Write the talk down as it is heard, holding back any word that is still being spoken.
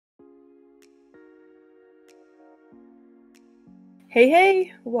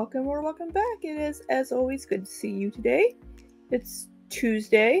Hey, welcome or welcome back. It is, as always, good to see you today. It's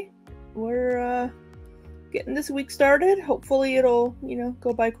Tuesday. We're getting this week started. Hopefully it'll,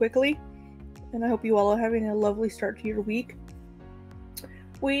 go by quickly. And I hope you all are having a lovely start to your week.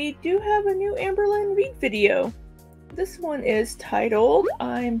 We do have a new Amberlynn read video. This one is titled,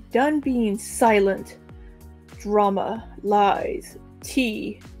 I'm Done Being Silent. Drama, Lies,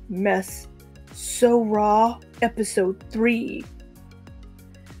 Tea, Mess, So Raw, Episode 3.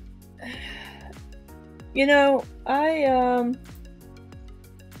 I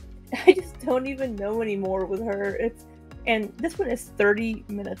just don't even know anymore with her. And this one is 30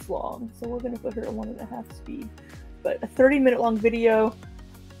 minutes long, so we're gonna put her at 1.5 speed. But a 30-minute long video.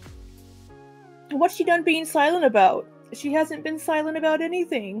 What's she done being silent about? She hasn't been silent about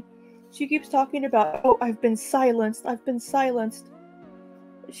anything. She keeps talking about, oh, I've been silenced.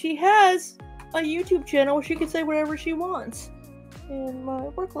 She has a YouTube channel where she can say whatever she wants. And my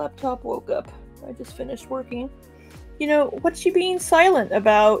work laptop woke up. I just finished working. What's she being silent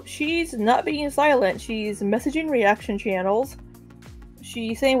about? She's not being silent. She's messaging reaction channels.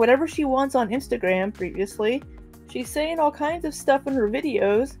 She's saying whatever she wants on Instagram previously. She's saying all kinds of stuff in her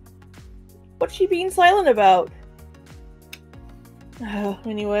videos. What's she being silent about?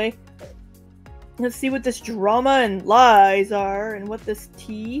 Anyway, let's see what this drama and lies are and what this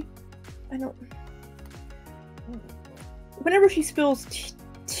tea... Whenever she spills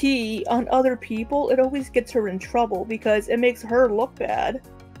tea on other people, it always gets her in trouble because it makes her look bad.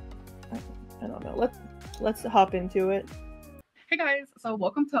 I don't know. Let's hop into it. Hey guys, so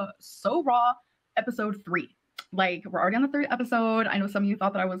welcome to So Raw episode 3. We're already on the 3rd episode. I know some of you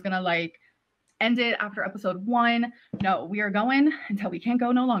thought that I was gonna end it after episode 1. No, we are going until we can't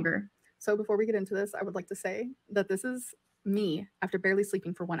go no longer. So before we get into this, I would like to say that this is me after barely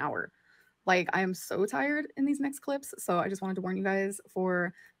sleeping for 1 hour. I am so tired in these next clips, so I just wanted to warn you guys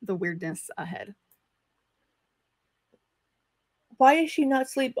for the weirdness ahead. Why is she not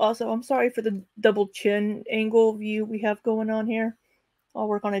asleep? Also, I'm sorry for the double chin angle view we have going on here. I'll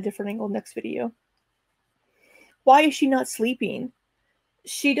work on a different angle next video. Why is she not sleeping?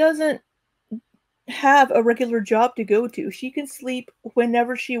 She doesn't have a regular job to go to. She can sleep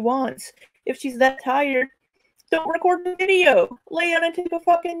whenever she wants. If she's that tired, don't record the video. Lay down and take a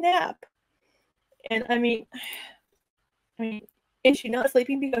fucking nap. And I mean, is she not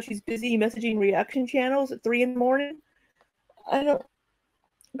sleeping because she's busy messaging reaction channels at 3 in the morning?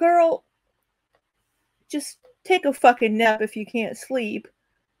 Girl, just take a fucking nap if you can't sleep.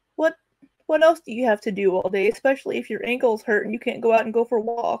 What else do you have to do all day, especially if your ankle's hurt and you can't go out and go for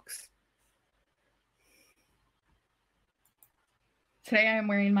walks? Today I am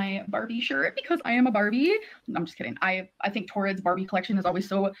wearing my Barbie shirt because I am a Barbie. I'm just kidding. I think Torrid's Barbie collection is always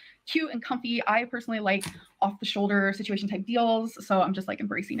so cute and comfy. I personally like off-the-shoulder situation type deals, so I'm just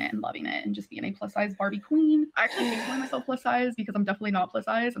embracing it and loving it and just being a plus-size Barbie queen. I actually hate calling myself plus-size because I'm definitely not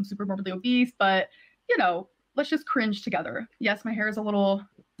plus-size. I'm super morbidly obese, but let's just cringe together. Yes, my hair is a little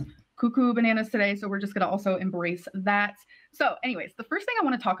cuckoo bananas today, so we're just gonna also embrace that. So anyways, the first thing I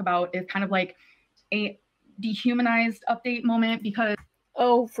want to talk about is kind of a dehumanized update moment because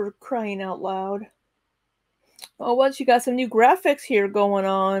for crying out loud. Oh, what? You got some new graphics here going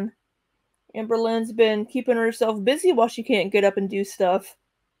on. Amberlynn's been keeping herself busy while she can't get up and do stuff.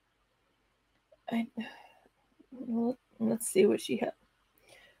 Let's see what she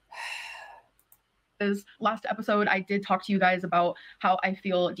has. Last episode I did talk to you guys about how I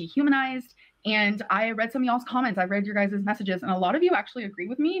feel dehumanized, and I read some of y'all's comments. I read your guys' messages, and a lot of you actually agree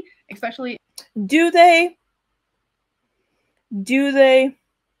with me, especially... Do they?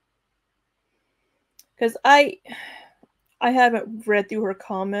 Because I haven't read through her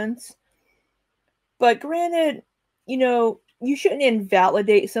comments. But granted, you shouldn't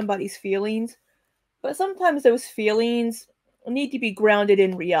invalidate somebody's feelings. But sometimes those feelings need to be grounded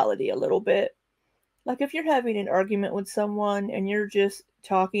in reality a little bit. Like if you're having an argument with someone and you're just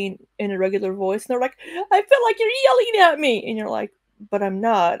talking in a regular voice, and they're like, I feel like you're yelling at me. And you're like, but I'm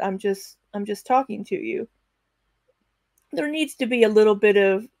not. I'm just talking to you. There needs to be a little bit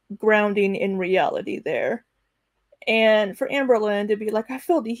of grounding in reality there. And for Amberlynn to be like, I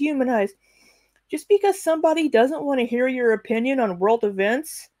feel dehumanized. Just because somebody doesn't want to hear your opinion on world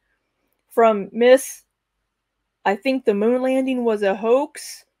events, from Miss, I think the moon landing was a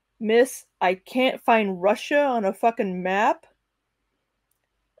hoax, Miss, I can't find Russia on a fucking map.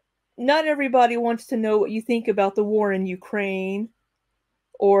 Not everybody wants to know what you think about the war in Ukraine,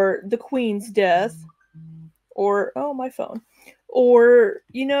 or the Queen's death, or, oh, my phone, or,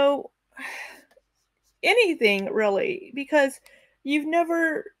 anything really, because you've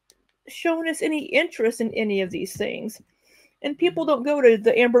never shown us any interest in any of these things. And people don't go to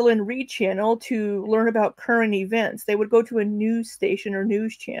the Amberlynn Reed channel to learn about current events. They would go to a news station or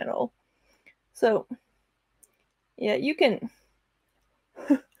news channel. So, yeah, you can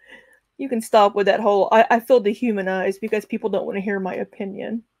stop with that whole I feel dehumanized because people don't want to hear my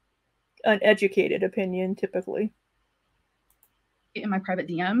opinion. An educated opinion, typically. In my private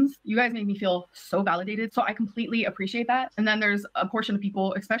DMs, you guys make me feel so validated. So I completely appreciate that. And then there's a portion of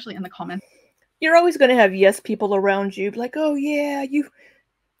people, especially in the comments. You're always going to have yes people around you, like, oh yeah,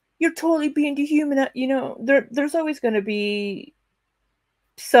 you're totally being dehumanized. You know, there's always going to be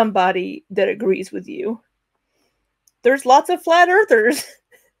somebody that agrees with you. There's lots of flat earthers.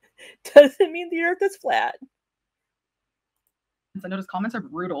 Doesn't mean the earth is flat. I noticed comments are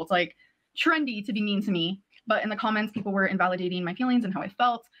brutal. It's like trendy to be mean to me. But in the comments, people were invalidating my feelings and how I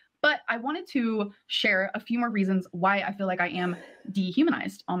felt. But I wanted to share a few more reasons why I feel like I am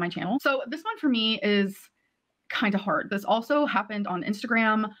dehumanized on my channel. So this one for me is kind of hard. This also happened on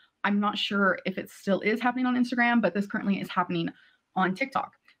Instagram. I'm not sure if it still is happening on Instagram, but this currently is happening on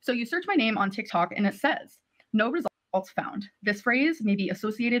TikTok. So you search my name on TikTok and it says, no results found. This phrase may be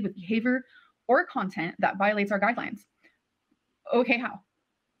associated with behavior or content that violates our guidelines. Okay, how?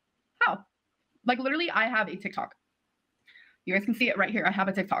 How? Like literally, I have a TikTok. You guys can see it right here. I have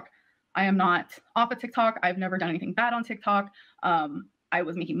a TikTok. I am not off of TikTok. I've never done anything bad on TikTok. I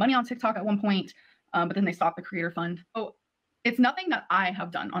was making money on TikTok at one point, but then they stopped the creator fund. So it's nothing that I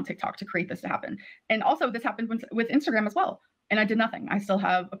have done on TikTok to create this to happen. And also this happened with Instagram as well. And I did nothing. I still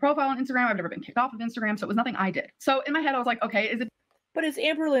have a profile on Instagram. I've never been kicked off of Instagram. So it was nothing I did. So in my head, I was like, okay, is it? But is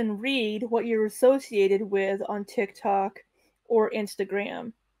Amberlynn Reed what you're associated with on TikTok or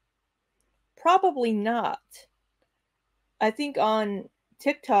Instagram? Probably not. I think on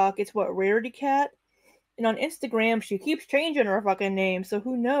TikTok it's what, Rarity Cat? And on Instagram she keeps changing her fucking name, so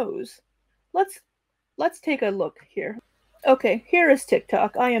who knows? Let's take a look here. Okay, here is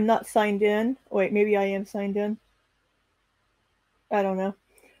TikTok. I am not signed in. Wait, maybe I am signed in. I don't know.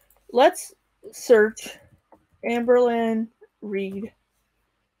 Let's search Amberlynn Reed.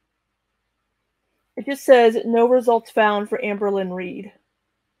 It just says no results found for Amberlynn Reed.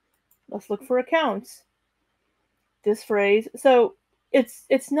 Let's look for accounts. This phrase. So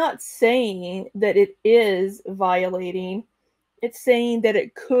it's not saying that it is violating. It's saying that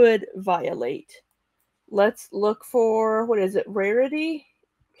it could violate. Let's look for, what is it, Rarity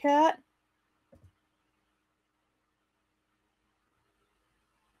Cat?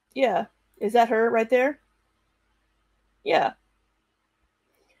 Yeah. Is that her right there? Yeah.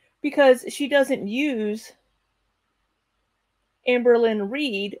 Because she doesn't use Amberlynn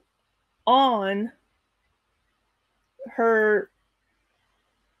Reed on her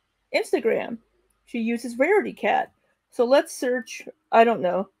Instagram. She uses Rarity Cat. So let's search, I don't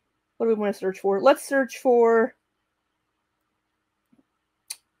know. What do we want to search for? Let's search for,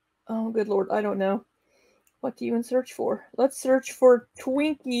 oh good lord, I don't know. What do you even search for? Let's search for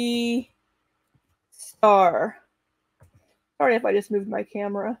Twinkie Star. Sorry if I just moved my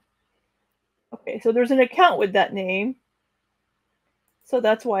camera. Okay, so there's an account with that name. So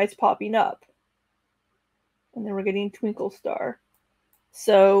that's why it's popping up. And then we're getting Twinkle Star.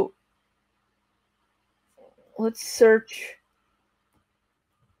 So let's search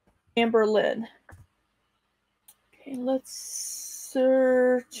Amberlynn. Okay, let's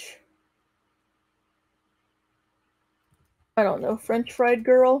search, I don't know, French Fried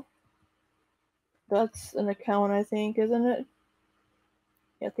Girl. That's an account, I think, isn't it?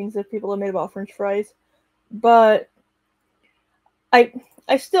 Yeah, things that people have made about French fries. But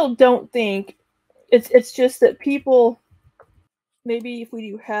I still don't think it's just that people, maybe if we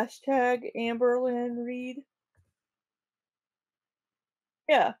do hashtag Amberlynn Reed.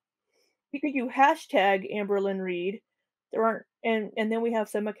 Yeah. We could do hashtag Amberlynn Reed. There aren't, and then we have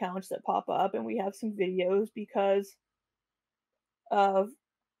some accounts that pop up and we have some videos because of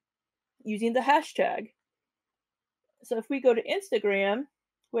using the hashtag. So if we go to Instagram,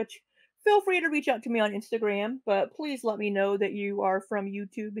 which feel free to reach out to me on Instagram, but please let me know that you are from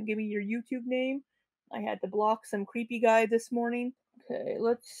YouTube and give me your YouTube name. I had to block some creepy guy this morning. Okay,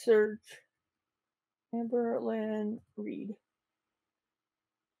 let's search Amberlynn Reed.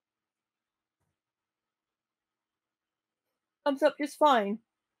 Comes up just fine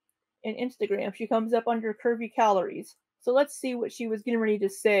in Instagram. She comes up under curvy calories. So let's see what she was getting ready to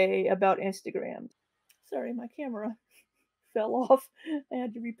say about Instagram. Sorry, my camera fell off. I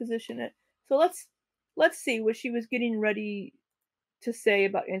had to reposition it. So let's see what she was getting ready to say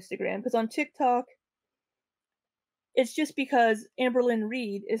about Instagram. Because on TikTok, it's just because Amberlynn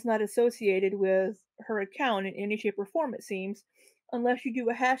Reed is not associated with her account in any shape or form, it seems, unless you do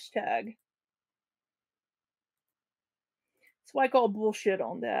a hashtag. So I call bullshit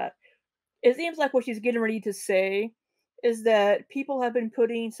on that. It seems like what she's getting ready to say is that people have been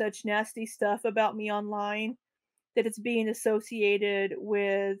putting such nasty stuff about me online that it's being associated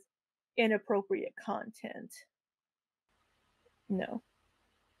with inappropriate content. No.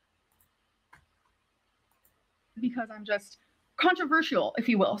 Because I'm just controversial, if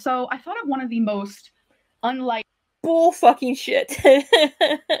you will. So I thought of one of the most unlike bull fucking shit.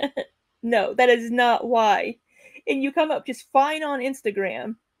 No, that is not why. And you come up just fine on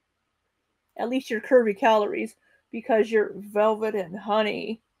Instagram. At least your curvy calories, because your velvet and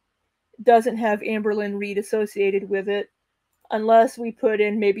honey doesn't have Amberlynn Reed associated with it, unless we put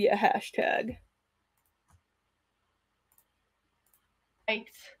in maybe a hashtag.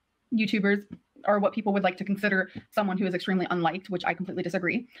 YouTubers are what people would like to consider someone who is extremely unliked, which I completely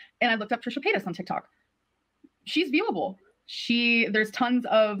disagree. And I looked up Trisha Paytas on TikTok. She's viewable. There's tons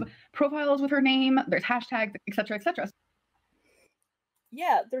of profiles with her name. There's hashtags, etc., etc.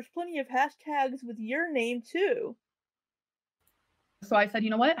 Yeah, there's plenty of hashtags with your name too. So I said, you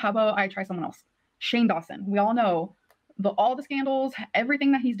know what? How about I try someone else? Shane Dawson. We all know all the scandals,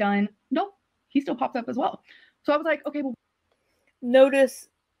 everything that he's done. Nope, he still pops up as well. So I was like, okay, well. Notice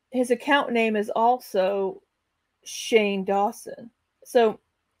his account name is also Shane Dawson. So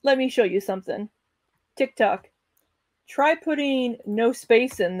let me show you something. TikTok. Try putting no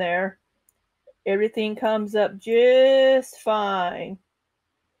space in there. Everything comes up just fine.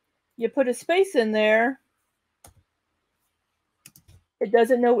 You put a space in there, it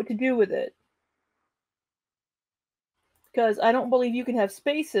doesn't know what to do with it. Because I don't believe you can have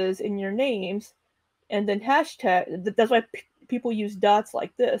spaces in your names and then hashtag. That's why people use dots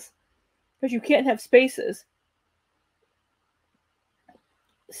like this. Because you can't have spaces.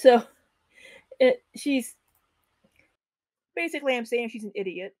 So, she's... Basically, I'm saying she's an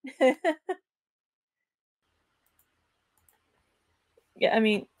idiot. Yeah, I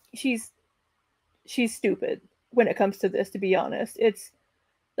mean, she's stupid when it comes to this, to be honest.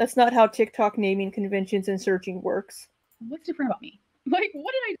 That's not how TikTok naming conventions and searching works. What's different about me? Like,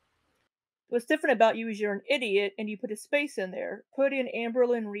 what did I do? What's different about you is you're an idiot and you put a space in there. Put in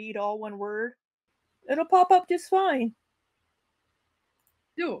Amberlynn Reed, all one word. It'll pop up just fine.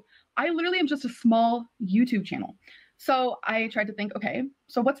 Dude, I literally am just a small YouTube channel. So I tried to think, okay,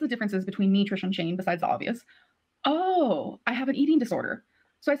 so what's the differences between me, Trish, and Shane besides the obvious? Oh, I have an eating disorder.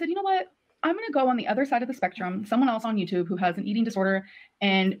 So I said, you know what? I'm going to go on the other side of the spectrum, someone else on YouTube who has an eating disorder,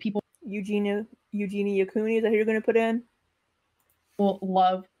 and people... Eugenia Cooney, is that who you're going to put in? Will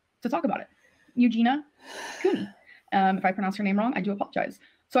love to talk about it. Eugenia Cooney. If I pronounce her name wrong, I do apologize.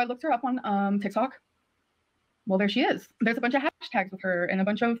 So I looked her up on TikTok. Well, there she is. There's a bunch of hashtags with her and a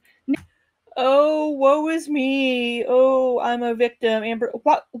bunch of... Oh, woe is me. Oh, I'm a victim. Amber,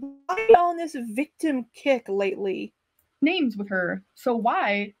 why are you on this victim kick lately? Names with her. So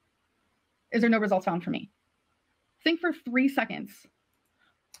why is there no results found for me? Think for 3 seconds.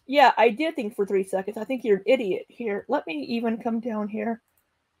 Yeah, I did think for 3 seconds. I think you're an idiot here. Let me even come down here.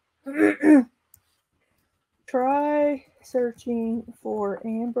 Try searching for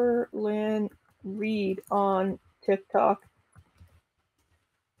Amberlynn Reed on TikTok.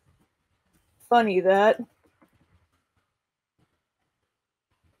 Funny that.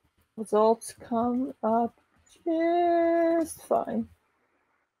 Results come up just fine.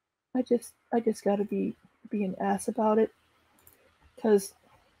 I just gotta be an ass about it. Because,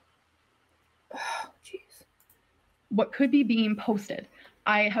 jeez. What could be being posted?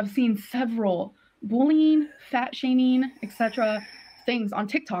 I have seen several bullying, fat shaming, etc. things on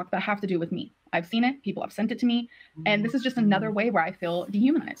TikTok that have to do with me. I've seen it. People have sent it to me. And this is just another way where I feel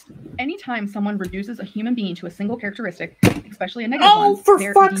dehumanized. Anytime someone reduces a human being to a single characteristic, especially a negative one,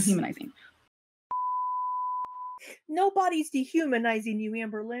 they're dehumanizing. Nobody's dehumanizing you,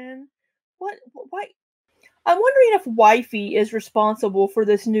 Amberlynn. What? Why? I'm wondering if Wifey is responsible for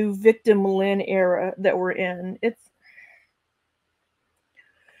this new VictimLynn era that we're in.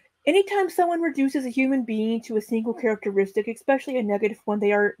 Anytime someone reduces a human being to a single characteristic, especially a negative one,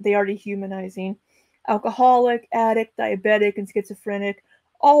 they are dehumanizing. Alcoholic, addict, diabetic, and schizophrenic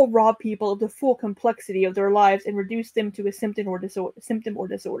all rob people of the full complexity of their lives and reduce them to a symptom or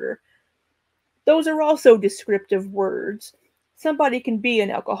disorder. Those are also descriptive words. Somebody can be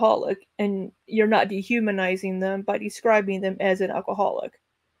an alcoholic, and you're not dehumanizing them by describing them as an alcoholic.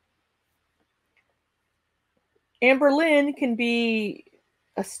 Amberlynn can be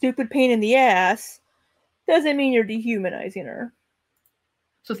a stupid pain in the ass. Doesn't mean you're dehumanizing her.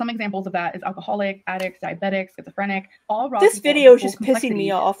 So some examples of that is alcoholic, addict, diabetic, schizophrenic, all rob this video is just pissing me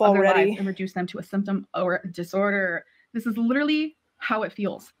off already and reduce them to a symptom or a disorder. This is literally how it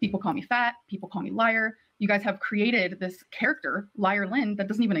feels. People call me fat, people call me liar. You guys have created this character, Liar Lynn, that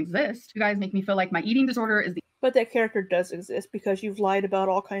doesn't even exist. You guys make me feel like my eating disorder is the— But that character does exist because you've lied about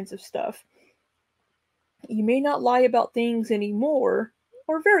all kinds of stuff. You may not lie about things anymore,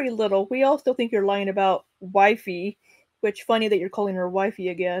 or very little. We all still think you're lying about wifey, which funny that you're calling her wifey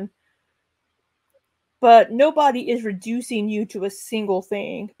again. But nobody is reducing you to a single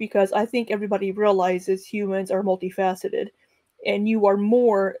thing, because I think everybody realizes humans are multifaceted, and you are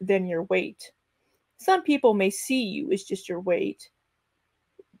more than your weight. Some people may see you as just your weight,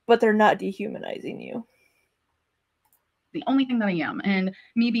 but they're not dehumanizing you. The only thing that I am, and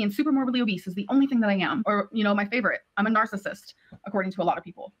me being super morbidly obese is the only thing that I am. Or, you know, my favorite, I'm a narcissist, according to a lot of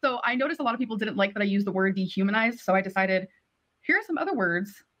people. So I noticed a lot of people didn't like that I used the word dehumanized, so I decided, here are some other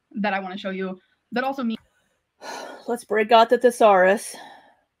words that I want to show you that also mean— Let's break out the thesaurus.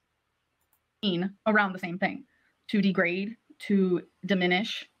 Around the same thing. To degrade, to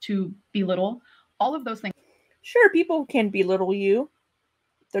diminish, to belittle, all of those things. Sure, people can belittle you.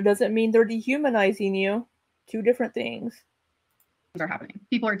 That doesn't mean they're dehumanizing you. Two different things are happening.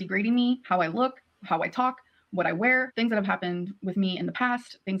 People are degrading me, how I look, how I talk, what I wear, things that have happened with me in the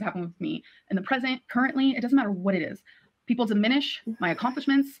past, things that happen with me in the present, currently. It doesn't matter what it is. People diminish my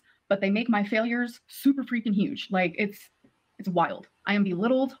accomplishments, but they make my failures super freaking huge. Like it's wild. I am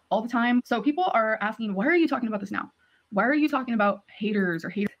belittled all the time. So people are asking, why are you talking about this now? Why are you talking about haters or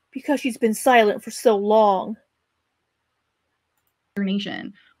haters? Because she's been silent for so long.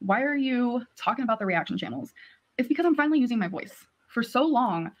 Nation. Why are you talking about the reaction channels? It's because I'm finally using my voice. For so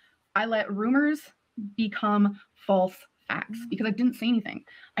long, I let rumors become false facts because I didn't say anything.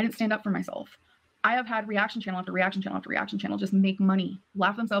 I didn't stand up for myself. I have had reaction channel after reaction channel after reaction channel just make money,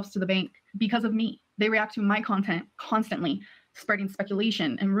 laugh themselves to the bank because of me. They react to my content constantly, spreading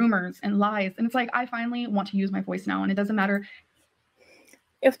speculation and rumors and lies. And it's like, I finally want to use my voice now, and it doesn't matter.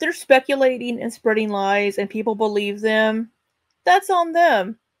 If they're speculating and spreading lies and people believe them, that's on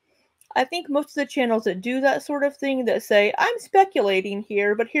them. I think most of the channels that do that sort of thing, that say, I'm speculating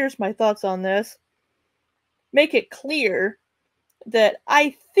here, but here's my thoughts on this, make it clear that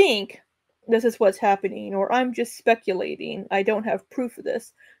I think this is what's happening, or I'm just speculating, I don't have proof of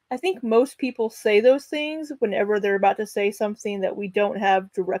this. I think most people say those things whenever they're about to say something that we don't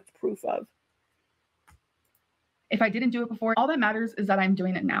have direct proof of. If I didn't do it before, all that matters is that I'm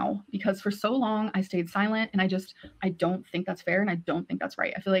doing it now, because for so long I stayed silent, and I don't think that's fair, and I don't think that's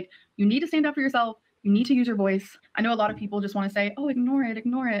right. I feel like you need to stand up for yourself. You need to use your voice. I know a lot of people just want to say, oh, ignore it,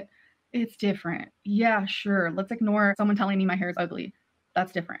 ignore it. It's different. Yeah, sure. Let's ignore someone telling me my hair is ugly.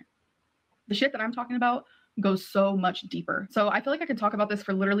 That's different. The shit that I'm talking about goes so much deeper. So I feel like I could talk about this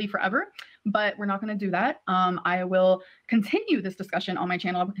for literally forever, but we're not going to do that. I will continue this discussion on my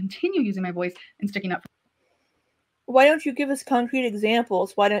channel. I will continue using my voice and sticking up. Why don't you give us concrete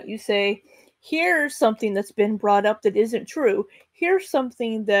examples? Why don't you say, here's something that's been brought up that isn't true. Here's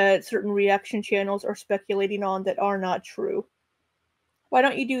something that certain reaction channels are speculating on that are not true. Why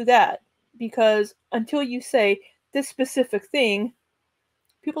don't you do that? Because until you say this specific thing,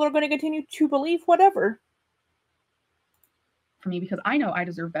 people are going to continue to believe whatever. For me, because I know I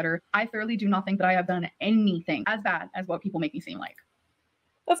deserve better. I thoroughly do not think that I have done anything as bad as what people make me seem like.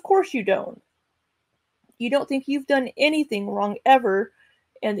 Of course you don't. You don't think you've done anything wrong ever,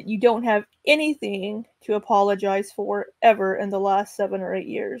 and that you don't have anything to apologize for ever in the last 7 or 8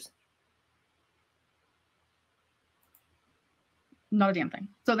 years. Not a damn thing.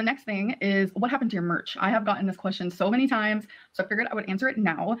 So the next thing is, what happened to your merch? I have gotten this question so many times, so I figured I would answer it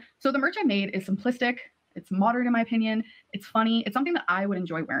now. So the merch I made is simplistic. It's modern in my opinion. It's funny. It's something that I would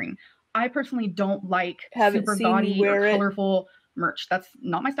enjoy wearing. I personally don't like super gaudy or colorful merch. That's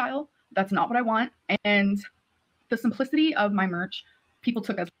not my style. That's not what I want. And the simplicity of my merch, people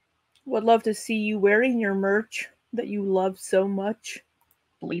took as— would love to see you wearing your merch that you love so much.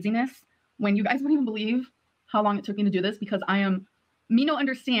 Laziness. When you guys wouldn't even believe how long it took me to do this, because I am me no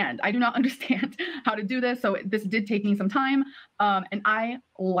understand. I do not understand how to do this. So this did take me some time. And I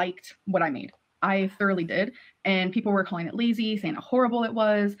liked what I made. I thoroughly did. And people were calling it lazy, saying how horrible it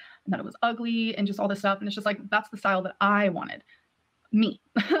was, and that it was ugly, and just all this stuff. And it's just like, that's the style that I wanted. Me.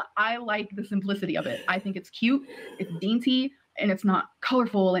 I like the simplicity of it. I think it's cute, it's dainty, and it's not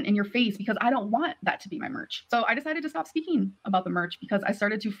colorful and in your face, because I don't want that to be my merch. So I decided to stop speaking about the merch because I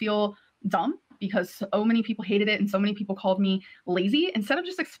started to feel dumb, because so many people hated it and so many people called me lazy. Instead of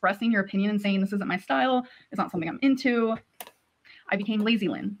just expressing your opinion and saying this isn't my style, it's not something I'm into, I became Lazy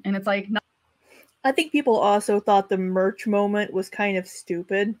Lynn. And it's like, no. I think people also thought the merch moment was kind of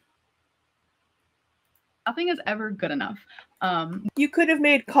stupid. Nothing is ever good enough. You could have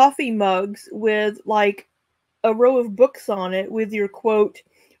made coffee mugs with like a row of books on it with your quote,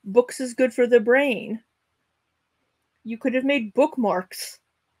 "Books is good for the brain." You could have made bookmarks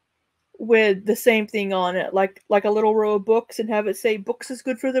with the same thing on it, like a little row of books, and have it say, "Books is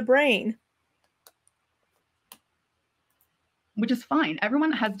good for the brain." Which is fine.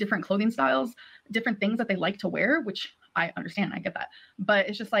 Everyone has different clothing styles, different things that they like to wear, which I understand. I get that. But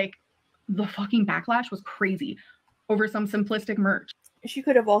it's just like the fucking backlash was crazy over some simplistic merch. She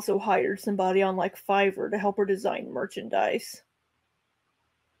could have also hired somebody on like Fiverr to help her design merchandise.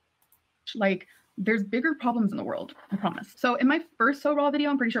 Like, there's bigger problems in the world, I promise. So in my first So Raw video,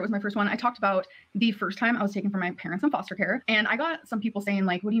 I'm pretty sure it was my first one, I talked about the first time I was taken from my parents in foster care. And I got some people saying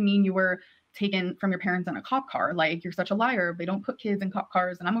like, what do you mean you were taken from your parents in a cop car? Like, you're such a liar. They don't put kids in cop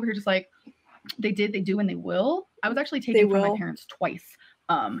cars. And I'm over here just like, they did, they do, and they will. I was actually taken from my parents twice.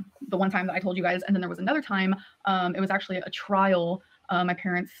 The one time that I told you guys, and then there was another time, it was actually a trial. My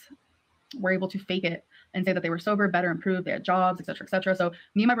parents were able to fake it and say that they were sober, better, improved, they had jobs, etc., etc. So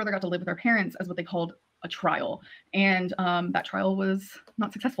me and my brother got to live with our parents as what they called a trial, and that trial was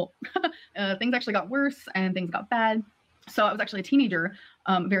not successful. Things actually got worse, and things got bad. So I was actually a teenager,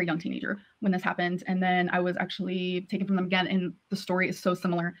 very young teenager, when this happened, and then I was actually taken from them again, and the story is so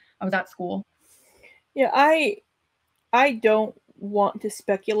similar. I was at school. Yeah, I don't want to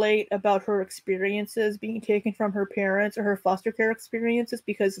speculate about her experiences being taken from her parents or her foster care experiences,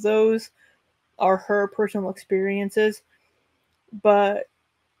 because those are her personal experiences. But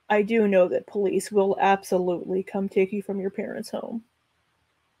I do know that police will absolutely come take you from your parents' home.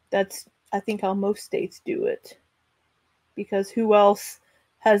 That's, I think, how most states do it. Because who else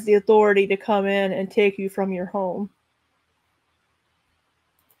has the authority to come in and take you from your home?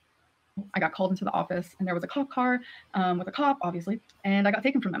 I got called into the office, and there was a cop car with a cop, obviously, and I got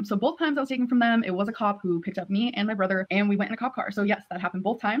taken from them. So both times I was taken from them, it was a cop who picked up me and my brother, and we went in a cop car. So yes, that happened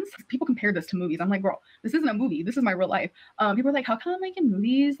both times. People compare this to movies. I'm like, bro, this isn't a movie. This is my real life. People are like, how come like in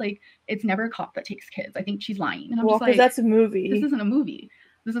movies, like it's never a cop that takes kids? I think she's lying. And I'm just like, that's a movie. This isn't a movie.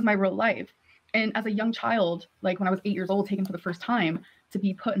 This is my real life. And as a young child, like when I was 8 years old, taken for the first time, to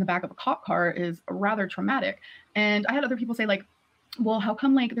be put in the back of a cop car is rather traumatic. And I had other people say like, well, how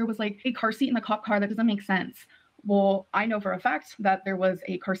come like there was like a car seat in the cop car? That doesn't make sense. Well, I know for a fact that there was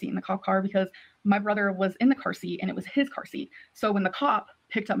a car seat in the cop car because my brother was in the car seat and it was his car seat. So when the cop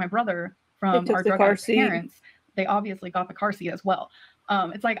picked up my brother from our drug addict parents, they obviously got the car seat as well.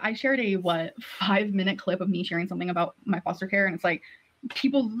 It's like I shared a 5-minute clip of me sharing something about my foster care, and it's like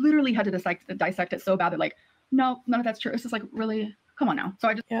people literally had to dissect it so bad. They're like, no, none of that's true. It's just like, really, come on now.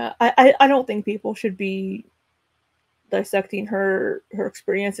 So I don't think people should be dissecting her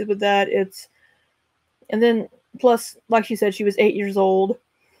experiences with that. And then plus, like she said, she was 8 years old.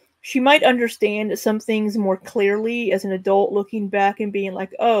 She might understand some things more clearly as an adult, looking back and being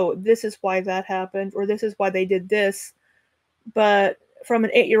like, oh, this is why that happened, or this is why they did this. But from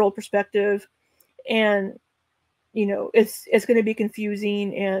an 8-year-old perspective, and you know, it's going to be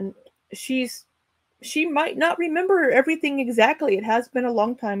confusing, and she might not remember everything exactly. It has been a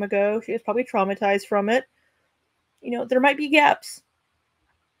long time ago. She is probably traumatized from it. You know, there might be gaps.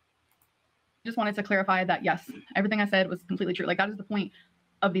 Just wanted to clarify that, yes, everything I said was completely true. Like, that is the point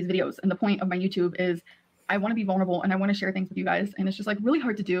of these videos, and the point of my YouTube is I want to be vulnerable and I want to share things with you guys. And it's just like really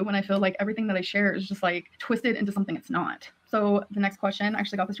hard to do when I feel like everything that I share is just like twisted into something it's not. So the next question, I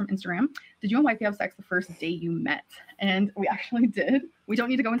actually got this from Instagram. Did you and wifey have sex the first day you met? And we actually did. We don't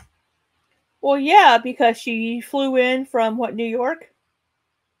need to go into. Well, yeah, because she flew in from New York?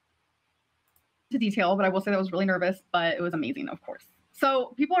 To detail, but I will say that I was really nervous, but it was amazing, of course.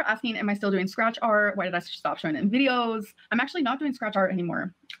 So people are asking, am I still doing scratch art? Why did I stop showing it in videos? I'm actually not doing scratch art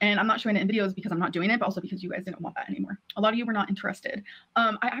anymore. And I'm not showing it in videos because I'm not doing it, but also because you guys didn't want that anymore. A lot of you were not interested.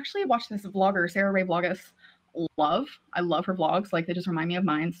 I actually watched this vlogger, Sarah Ray Vlogus. I love her vlogs. Like, they just remind me of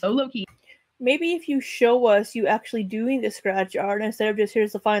mine. So low-key. Maybe if you show us you actually doing the scratch art instead of just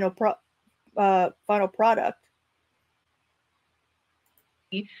here's the final product.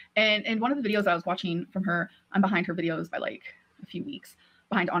 And one of the videos I was watching from her, I'm behind her videos by like a few weeks,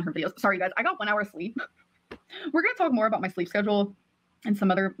 behind on her videos. Sorry guys, I got 1 hour of sleep. We're gonna talk more about my sleep schedule in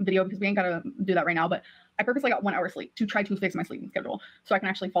some other video because we ain't gotta do that right now, but I purposely got 1 hour sleep to try to fix my sleeping schedule so I can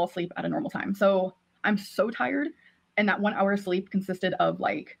actually fall asleep at a normal time. So I'm so tired, and that 1 hour of sleep consisted of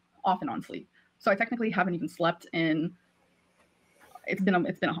like off and on sleep. So I technically haven't even slept in, it's been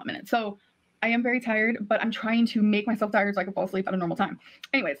a hot minute. So I am very tired, but I'm trying to make myself tired so I can fall asleep at a normal time.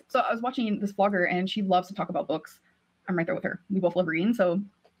 Anyways, so I was watching this vlogger and she loves to talk about books. I'm right there with her. We both love reading, so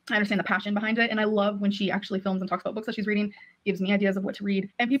I understand the passion behind it. And I love when she actually films and talks about books that she's reading, gives me ideas of what to read.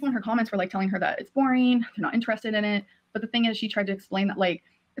 And people in her comments were like telling her that it's boring, they're not interested in it. But the thing is, she tried to explain that like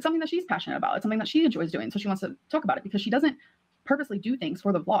it's something that she's passionate about. It's something that she enjoys doing. So she wants to talk about it because she doesn't purposely do things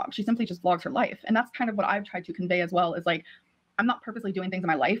for the vlog. She simply just vlogs her life. And that's kind of what I've tried to convey as well, is like, I'm not purposely doing things in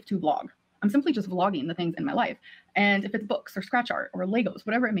my life to vlog. I'm simply just vlogging the things in my life. And if it's books or scratch art or Legos,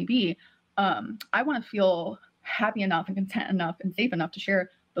 whatever it may be, I want to feel happy enough and content enough and safe enough to share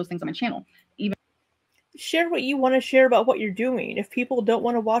those things on my channel. Even share what you want to share about what you're doing. If people don't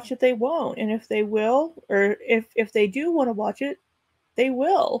want to watch it, they won't. And if they will, or if they do want to watch it, they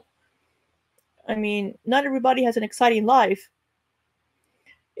will. I mean, not everybody has an exciting life.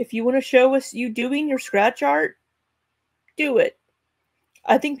 If you want to show us you doing your scratch art, do it.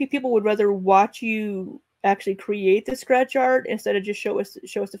 I think people would rather watch you actually create the scratch art instead of just show us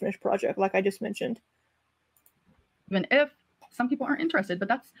the finished project, like I just mentioned. Even if some people aren't interested, but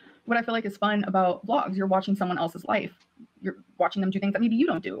that's what I feel like is fun about vlogs. You're watching someone else's life. You're watching them do things that maybe you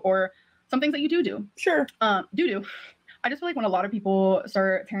don't do, or some things that you do. Sure. Do. I just feel like when a lot of people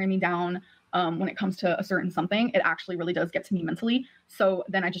start tearing me down when it comes to a certain something, it actually really does get to me mentally. So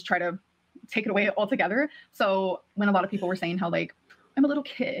then I just try to take it away altogether. So when a lot of people were saying how like, I'm a little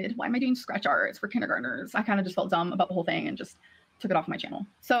kid, why am I doing scratch arts for kindergartners? I kind of just felt dumb about the whole thing and just took it off my channel.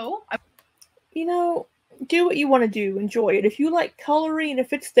 So do what you want to do. Enjoy it. If you like coloring,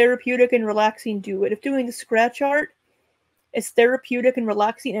 if it's therapeutic and relaxing, do it. If doing the scratch art is therapeutic and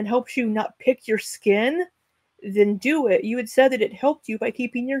relaxing and helps you not pick your skin, then do it. You had said that it helped you by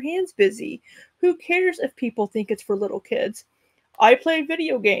keeping your hands busy. Who cares if people think it's for little kids? I play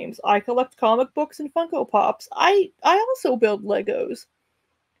video games. I collect comic books and Funko Pops. I also build Legos.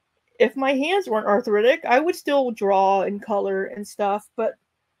 If my hands weren't arthritic, I would still draw and color and stuff, but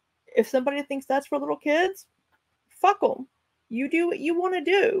if somebody thinks that's for little kids, fuck them. You do what you want to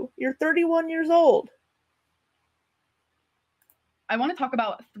do. You're 31 years old. I want to talk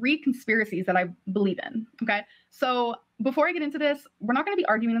about 3 conspiracies that I believe in. Okay. So before I get into this, we're not going to be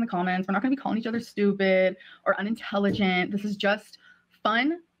arguing in the comments. We're not going to be calling each other stupid or unintelligent. This is just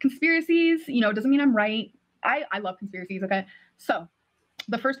fun conspiracies. You know, it doesn't mean I'm right. I love conspiracies. Okay. So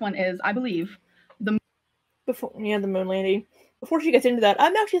the first one is, I believe the moon landing. Before she gets into that,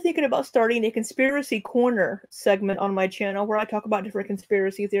 I'm actually thinking about starting a conspiracy corner segment on my channel where I talk about different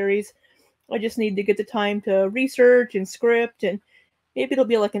conspiracy theories. I just need to get the time to research and script, and maybe it'll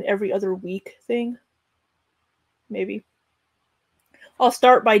be like an every other week thing. Maybe. I'll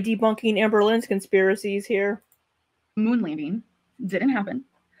start by debunking Amberlynn's conspiracies here. Moon landing didn't happen.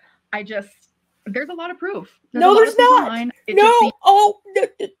 There's a lot of proof. No, there's not. No. Oh.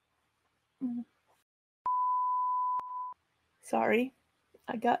 No. Sorry.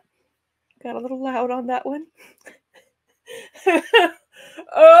 I got a little loud on that one.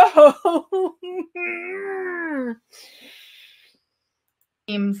 Oh.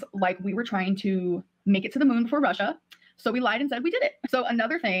 Seems like we were trying to make it to the moon before Russia. So we lied and said we did it. So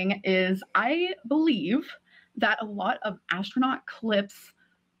another thing is, I believe that a lot of astronaut clips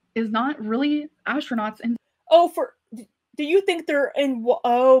is not really astronauts. And do you think they're in?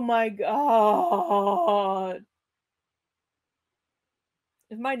 Oh my God.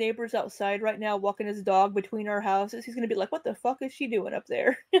 If my neighbor's outside right now walking his dog between our houses, he's going to be like, what the fuck is she doing up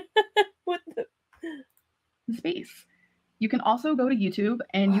there? What the? Space. You can also go to YouTube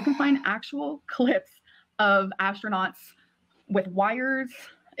and you can find actual clips of astronauts with wires.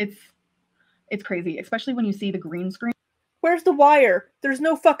 It's crazy, especially when you see the green screen. Where's the wire? There's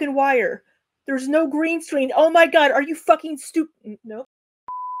no fucking wire. There's no green screen. Oh my God, are you fucking stupid? No.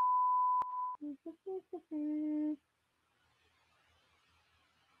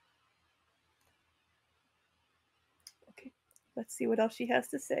 Okay, let's see what else she has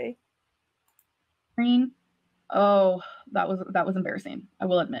to say. Green. Oh, that was embarrassing. I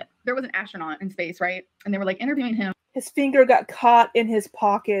will admit. There was an astronaut in space, right? And they were like interviewing him. His finger got caught in his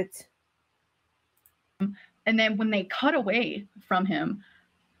pocket. And then when they cut away from him,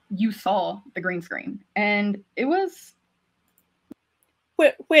 you saw the green screen. And it was...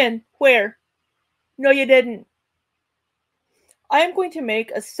 When? Where? No, you didn't. I am going to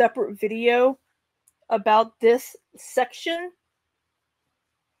make a separate video about this section.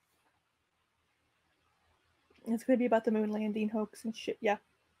 It's going to be about the moon landing hoax and shit. Yeah.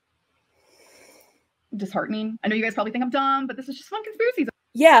 Disheartening. I know you guys probably think I'm dumb, but this is just fun conspiracies.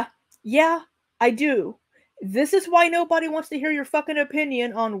 Yeah, I do. This is why nobody wants to hear your fucking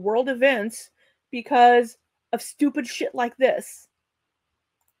opinion on world events, because of stupid shit like this.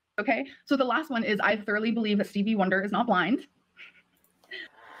 Okay, so the last one is, I thoroughly believe that Stevie Wonder is not blind.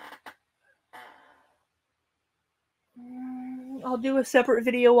 I'll do a separate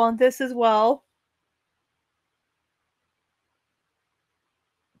video on this as well.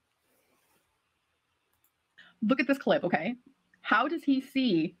 Look at this clip, okay? How does he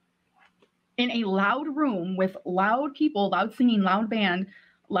see in a loud room with loud people, loud singing, loud band,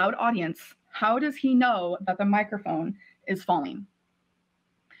 loud audience? How does he know that the microphone is falling?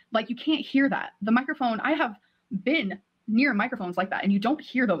 Like, you can't hear that. The microphone, I have been near microphones like that, and you don't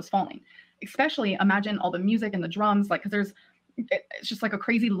hear those falling. Especially imagine all the music and the drums, like, because it's just like a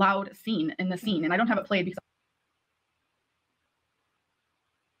crazy loud scene in the scene, and I don't have it played because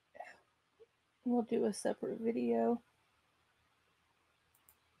we'll do a separate video.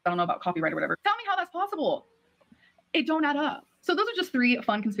 I don't know about copyright or whatever. Tell me how that's possible. It don't add up. So those are just 3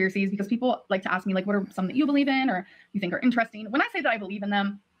 fun conspiracies, because people like to ask me, like, what are some that you believe in or you think are interesting? When I say that I believe in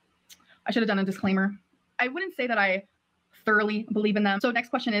them, I should have done a disclaimer. I wouldn't say that I thoroughly believe in them. So next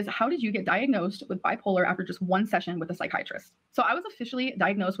question is, how did you get diagnosed with bipolar after just 1 session with a psychiatrist? So I was officially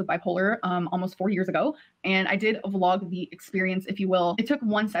diagnosed with bipolar almost 4 years ago, and I did vlog the experience, if you will. It took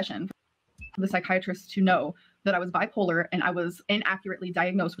 1 session for the psychiatrist to know that I was bipolar and I was inaccurately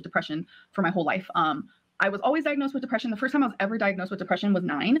diagnosed with depression for my whole life. I was always diagnosed with depression. The first time I was ever diagnosed with depression was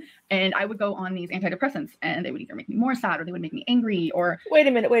 9, and I would go on these antidepressants, and they would either make me more sad or they would make me angry or... Wait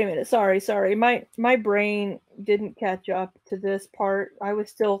a minute. Sorry. My brain didn't catch up to this part. I was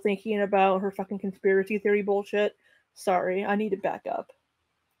still thinking about her fucking conspiracy theory bullshit. Sorry, I need to back up.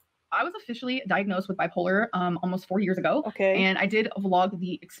 I was officially diagnosed with bipolar almost 4 years ago. Okay. And I did vlog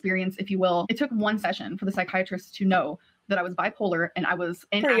the experience, if you will. It took 1 session for the psychiatrist to know that I was bipolar and I was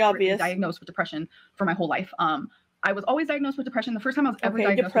inaccurately diagnosed with depression for my whole life. I was always diagnosed with depression. The first time I was ever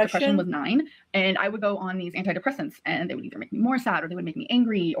diagnosed with depression was 9, and I would go on these antidepressants, and they would either make me more sad or they would make me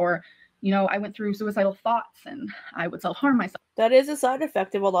angry, or, you know, I went through suicidal thoughts and I would self-harm myself. That is a side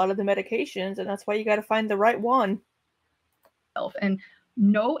effect of a lot of the medications, and that's why you got to find the right one. And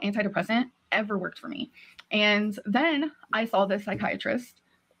no antidepressant ever worked for me. And then I saw this psychiatrist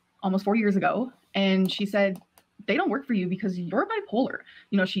almost 4 years ago, and she said, they don't work for you because you're bipolar.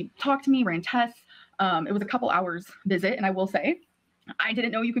 You know, she talked to me, ran tests. It was a couple hours visit. And I will say, I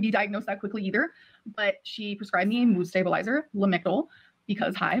didn't know you could be diagnosed that quickly either, but she prescribed me a mood stabilizer, Lamictal,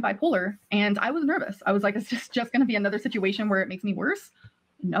 because bipolar. And I was nervous. I was like, it's just going to be another situation where it makes me worse.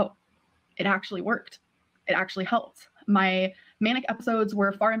 No, it actually worked. It actually helped. My manic episodes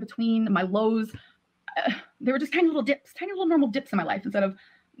were far in between. My lows, they were just tiny little dips, tiny little normal dips in my life, instead of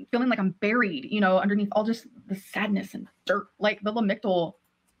feeling like I'm buried, you know, underneath all just the sadness and dirt. Like the Lamictal.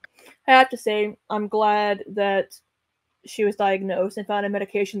 I have to say, I'm glad that she was diagnosed and found a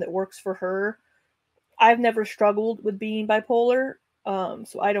medication that works for her. I've never struggled with being bipolar,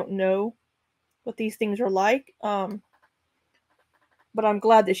 so I don't know what these things are like. But I'm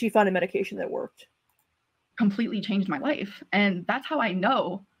glad that she found a medication that worked. Completely changed my life. And that's how I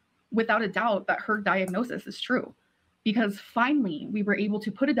know, without a doubt, that her diagnosis is true. Because finally, we were able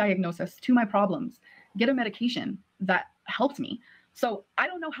to put a diagnosis to my problems, get a medication that helped me. So I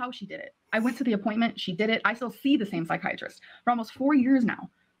don't know how she did it. I went to the appointment. She did it. I still see the same psychiatrist for almost 4 years now.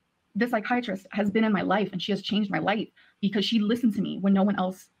 This psychiatrist has been in my life, and she has changed my life because she listened to me when no one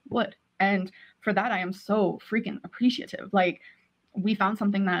else would. And for that, I am so freaking appreciative. Like, we found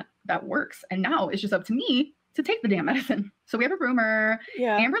something that works. And now it's just up to me to take the damn medicine. So we have a rumor.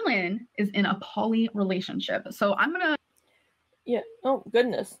 Yeah. Amberlynn is in a poly relationship. So I'm going to... Yeah. Oh,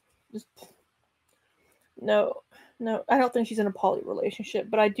 goodness. No, I don't think she's in a poly relationship,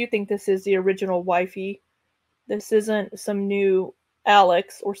 but I do think this is the original wifey. This isn't some new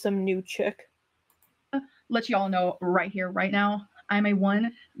Alex or some new chick. Let y'all know right here, right now, I'm a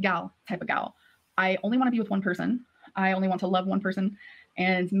one gal type of gal. I only want to be with one person. I only want to love one person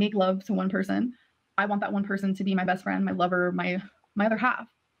and make love to one person. I want that one person to be my best friend, my lover, my other half.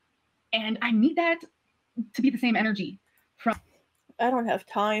 And I need that to be the same energy from... I don't have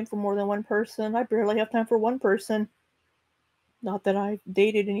time for more than one person. I barely have time for one person. Not that I've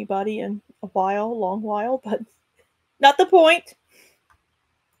dated anybody in a long while, but not the point.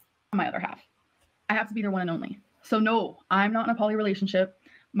 My other half. I have to be their one and only. So no, I'm not in a poly relationship.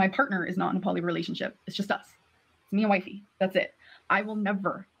 My partner is not in a poly relationship. It's just us. It's me and wifey. That's it. I will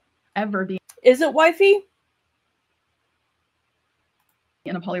never, ever be... Is it wifey?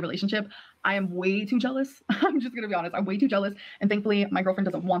 In a poly relationship. I am way too jealous. I'm just going to be honest. I'm way too jealous. And thankfully, my girlfriend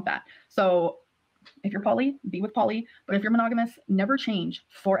doesn't want that. So if you're poly, be with poly. But if you're monogamous, never change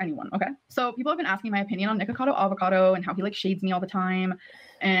for anyone. Okay. So people have been asking my opinion on Nikocado Avocado and how he like shades me all the time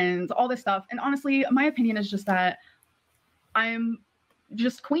and all this stuff. And honestly, my opinion is just that I'm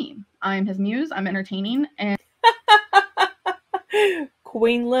just queen. I'm his muse. I'm entertaining. And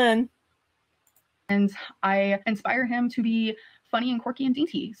Queen Lynn. And I inspire him to be funny and quirky and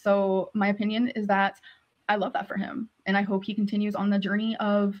dainty. So my opinion is that I love that for him. And I hope he continues on the journey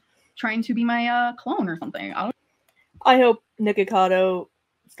of trying to be my clone or something. I hope Nikocado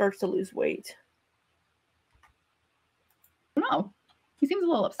starts to lose weight. No, he seems a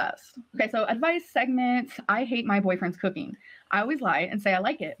little obsessed. Okay, so advice segment. I hate my boyfriend's cooking. I always lie and say I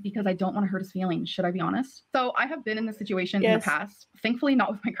like it because I don't want to hurt his feelings. Should I be honest? So I have been in this situation in the past. Thankfully,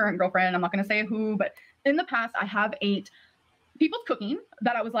 not with my current girlfriend. I'm not going to say who, but in the past, I have ate people's cooking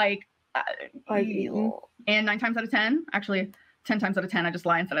that I was like, I've eaten. And 9 times out of 10, actually 10 times out of 10, I just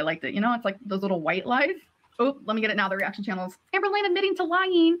lied and said I liked it. You know, it's like those little white lies. Oh, let me get it now. The reaction channels. Amberlynn admitting to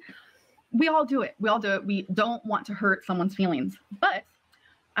lying. We all do it. We all do it. We don't want to hurt someone's feelings. But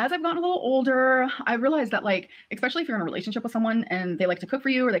as I've gotten a little older, I realized that, like, especially if you're in a relationship with someone and they like to cook for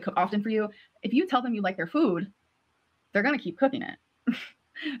you or they cook often for you, if you tell them you like their food, they're going to keep cooking it.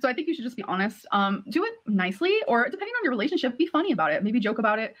 So I think you should just be honest. Do it nicely, or depending on your relationship, be funny about it. Maybe joke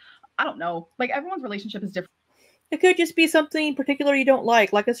about it. I don't know. Like, everyone's relationship is different. It could just be something particular you don't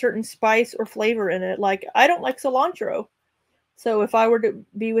like a certain spice or flavor in it. Like, I don't like cilantro. So if I were to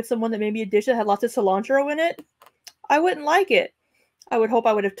be with someone that maybe a dish that had lots of cilantro in it, I wouldn't like it. I would hope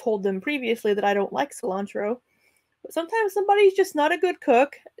I would have told them previously that I don't like cilantro. But sometimes somebody's just not a good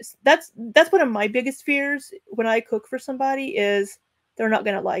cook. That's one of my biggest fears when I cook for somebody is they're not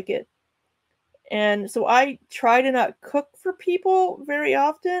going to like it. And so I try to not cook for people very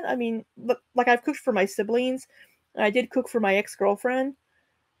often. I mean, like I've cooked for my siblings. And I did cook for my ex-girlfriend.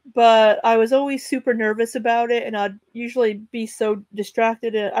 But I was always super nervous about it, and I'd usually be so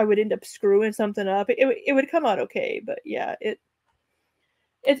distracted I would end up screwing something up. It would come out okay, but yeah,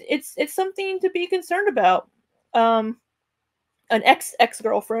 it's something to be concerned about. An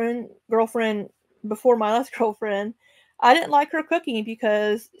ex-girlfriend before my last girlfriend, I didn't like her cooking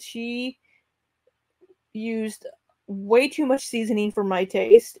because she used way too much seasoning for my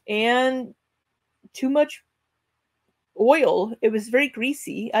taste and too much oil. It was very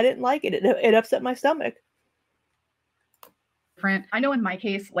greasy. I didn't like it. It upset my stomach. I know in my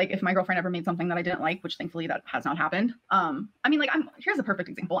case, like if my girlfriend ever made something that I didn't like, which thankfully that has not happened. I mean, like here's a perfect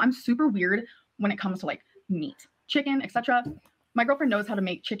example. I'm super weird when it comes to like meat, chicken, etc. My girlfriend knows how to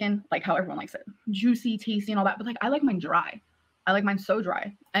make chicken like how everyone likes it, juicy, tasty, and all that. But like I like mine dry. I like mine so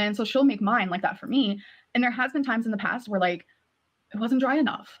dry, and so she'll make mine like that for me. And there has been times in the past where like it wasn't dry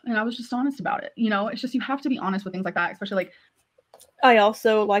enough, and I was just honest about it. You know, it's just you have to be honest with things like that, especially like. I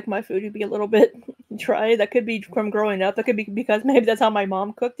also like my food to be a little bit dry. That could be from growing up. That could be because maybe that's how my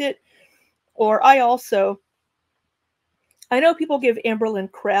mom cooked it. Or I know people give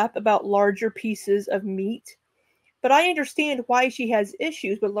Amberlynn crap about larger pieces of meat, but I understand why she has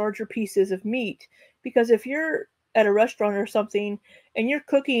issues with larger pieces of meat. Because if you're at a restaurant or something and you're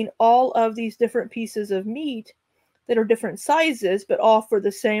cooking all of these different pieces of meat that are different sizes, but all for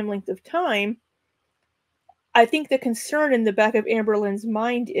the same length of time, I think the concern in the back of Amberlynn's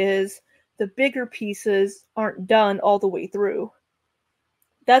mind is the bigger pieces aren't done all the way through.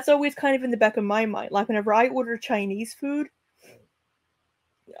 That's always kind of in the back of my mind. Like whenever I order Chinese food,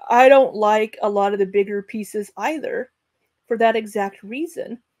 I don't like a lot of the bigger pieces either for that exact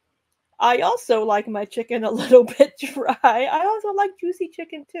reason. I also like my chicken a little bit dry. I also like juicy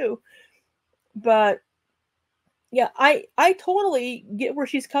chicken too. But yeah, I totally get where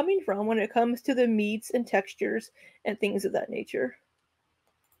she's coming from when it comes to the meats and textures and things of that nature.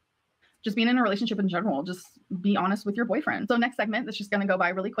 Just being in a relationship in general, just be honest with your boyfriend. So next segment that's just going to go by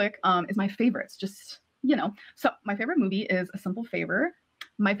really quick is my favorites. Just, you know, so my favorite movie is A Simple Favor.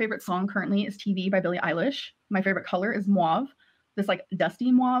 My favorite song currently is TV by Billie Eilish. My favorite color is mauve. This like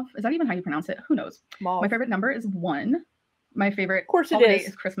dusty mauve. Is that even how you pronounce it? Who knows? Mauve. My favorite number is 1. My favorite holiday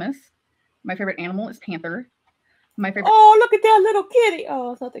is Christmas. My favorite animal is panther. My favorite. Oh, look at that little kitty.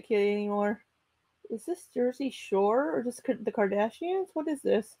 Oh, it's not the kitty anymore. Is this Jersey Shore or just the Kardashians? What is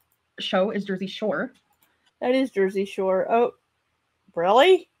this? Show is Jersey Shore. That is Jersey Shore. Oh,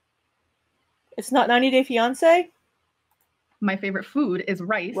 really? It's not 90 Day Fiance? My favorite food is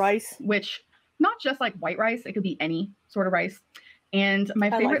rice. Which, not just like white rice, it could be any sort of rice. And my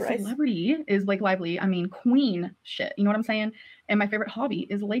favorite celebrity is Blake Lively. I mean, queen shit. You know what I'm saying? And my favorite hobby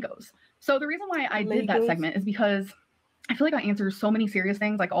is Legos. So the reason why I did that segment is because I feel like I answer so many serious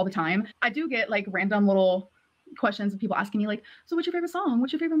things like all the time. I do get like random little questions of people asking me like, so what's your favorite song?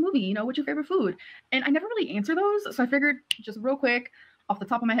 What's your favorite movie? You know, what's your favorite food? And I never really answer those. So I figured just real quick, off the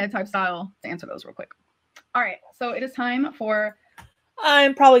top of my head type style, to answer those real quick. All right. So it is time for...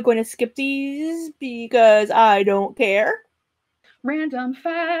 I'm probably going to skip these because I don't care. Random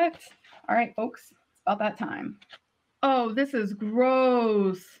facts. All right, folks. It's about that time. Oh, this is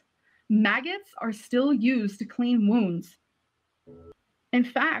gross. Maggots are still used to clean wounds. In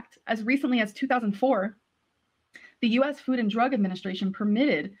fact, as recently as 2004, the U.S. Food and Drug Administration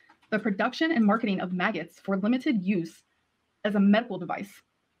permitted the production and marketing of maggots for limited use as a medical device.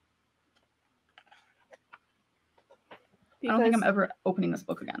 I don't think I'm ever opening this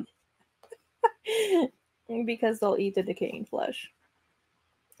book again. Because they'll eat the decaying flesh.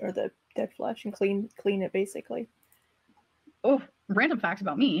 Or the dead flesh and clean it, basically. Oh, random fact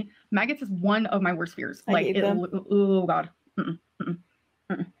about me. Maggots is one of my worst fears. I hate them. Oh, God.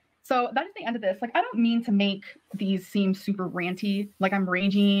 So that is the end of this. Like, I don't mean to make these seem super ranty, like I'm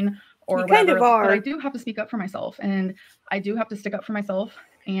raging or you whatever. Kind of are. But I do have to speak up for myself. And I do have to stick up for myself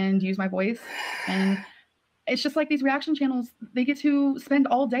and use my voice. And it's just like these reaction channels, they get to spend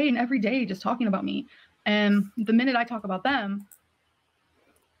all day and every day just talking about me. And the minute I talk about them...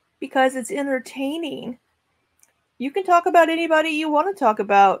 Because it's entertaining. You can talk about anybody you want to talk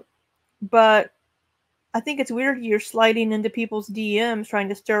about. But I think it's weird you're sliding into people's DMs trying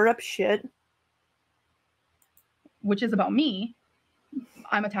to stir up shit. Which is about me.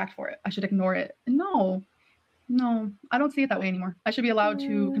 I'm attacked for it. I should ignore it. No, I don't see it that way anymore. I should be allowed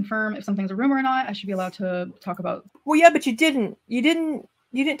to confirm if something's a rumor or not. I should be allowed to talk about... Well, yeah, but you didn't. You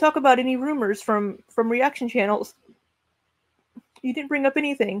didn't talk about any rumors from reaction channels. You didn't bring up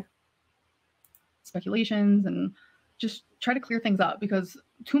anything. Speculations and just try to clear things up, because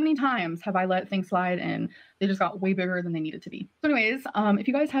too many times have I let things slide and they just got way bigger than they needed to be. So anyways, if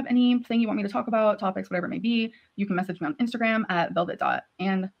you guys have anything you want me to talk about, topics, whatever it may be, you can message me on Instagram at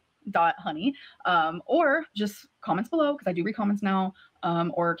velvet.and.honey, or just comments below, because I do read comments now,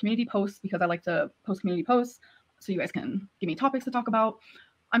 or community posts, because I like to post community posts so you guys can give me topics to talk about.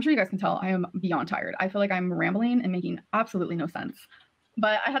 I'm sure you guys can tell I am beyond tired. I feel like I'm rambling and making absolutely no sense.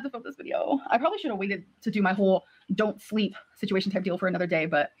 But I had to film this video. I probably should have waited to do my whole don't sleep situation type deal for another day.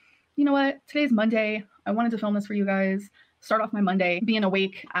 But you know what? Today's Monday. I wanted to film this for you guys. Start off my Monday being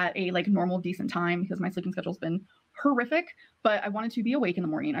awake at a normal, decent time, because my sleeping schedule's been horrific. But I wanted to be awake in the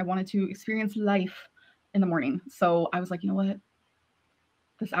morning. I wanted to experience life in the morning. So I was like, you know what?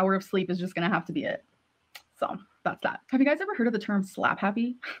 This hour of sleep is just going to have to be it. So that's that. Have you guys ever heard of the term slap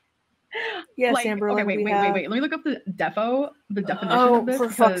happy? Yes, Amberlynn. Okay, wait. Let me look up the definition of this. For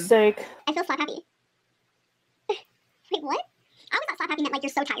fuck's sake. I feel slap happy. Wait, what? I always thought slap happy meant like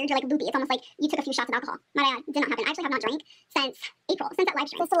you're so tired, you're like loopy. It's almost like you took a few shots of alcohol. My did not happen. I actually have not drank since April, since that live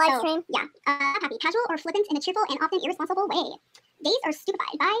stream. Since the live stream? Yeah. Happy, casual or flippant in a cheerful and often irresponsible way. Days are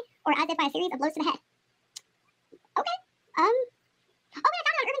stupefied by or as if by a series of blows to the head. Okay. Oh, wait, I found it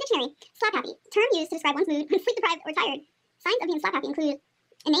on Urban Dictionary. Slap happy, term used to describe one's mood when sleep deprived or tired. Signs of being slap happy include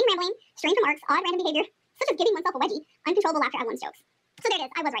inane rambling, straying from arcs, odd random behavior, such as giving oneself a wedgie, uncontrollable laughter at one's jokes. So there it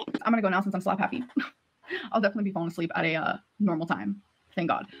is. I was right. I'm gonna go now since I'm slap happy. I'll definitely be falling asleep at a normal time. Thank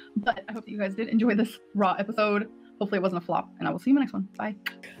God. But I hope that you guys did enjoy this raw episode. Hopefully it wasn't a flop, and I will see you in the next one. Bye.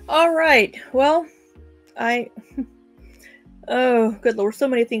 All right. Well, oh, good Lord. So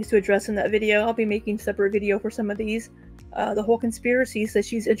many things to address in that video. I'll be making a separate video for some of these. The whole conspiracies that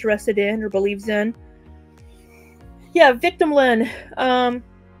she's interested in or believes in. Yeah, VictimLynn.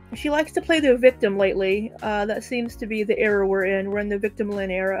 She likes to play the victim lately. That seems to be the era we're in. We're in the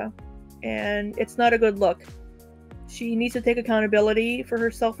VictimLynn era. And it's not a good look. She needs to take accountability for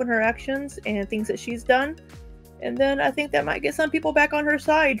herself and her actions and things that she's done. And then I think that might get some people back on her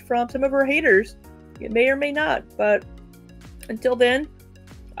side from some of her haters. It may or may not, but until then,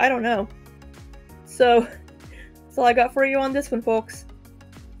 I don't know. So, that's all I got for you on this one, folks.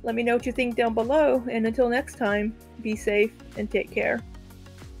 Let me know what you think down below, and until next time, be safe and take care.